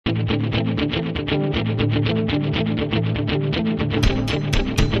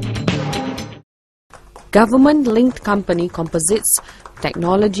Government-linked company Composites,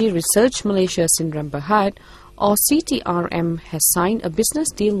 Technology Research Malaysia Sdn Bhd, or CTRM, has signed a business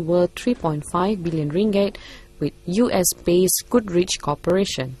deal worth 3.5 billion ringgit with US-based Goodrich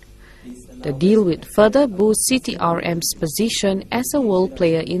Corporation. The deal will further boost CTRM's position as a world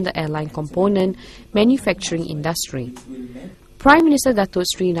player in the airline component manufacturing industry. Prime Minister Datuk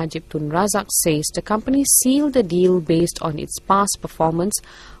Sri Najib Tun Razak says the company sealed the deal based on its past performance,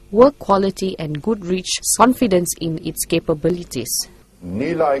 work quality and Goodrich's confidence in its capabilities.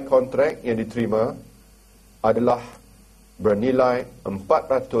 Nilai kontrak yang diterima adalah bernilai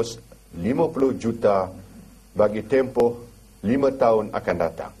 450 juta bagi tempoh 5 tahun akan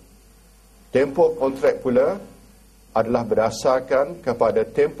datang. Tempoh kontrak pula adalah berdasarkan kepada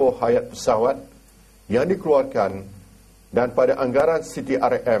tempoh hayat pesawat yang dikeluarkan, dan pada anggaran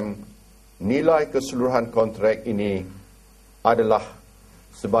CTRM, nilai keseluruhan kontrak ini adalah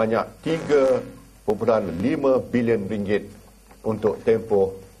sebanyak 3.5 bilion ringgit untuk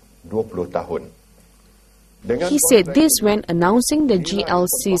tempoh 20 tahun. He said this when announcing the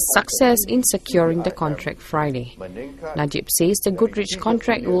GLC's success in securing the contract Friday. Najib says the Goodrich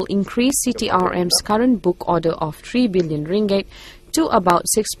contract will increase CTRM's current book order of 3 billion ringgit to about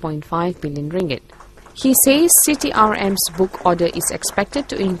 6.5 billion ringgit. He says CTRM's book order is expected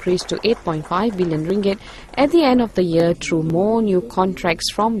to increase to 8.5 billion ringgit at the end of the year through more new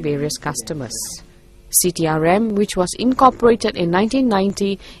contracts from various customers. CTRM, which was incorporated in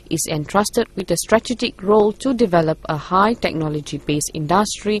 1990, is entrusted with a strategic role to develop a high technology-based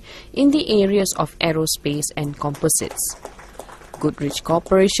industry in the areas of aerospace and composites. Goodrich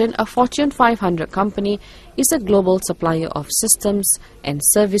Corporation, a Fortune 500 company, is a global supplier of systems and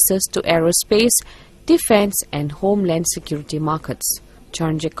services to aerospace, defense and homeland security markets.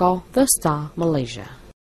 Charan Jekau, The Star, Malaysia.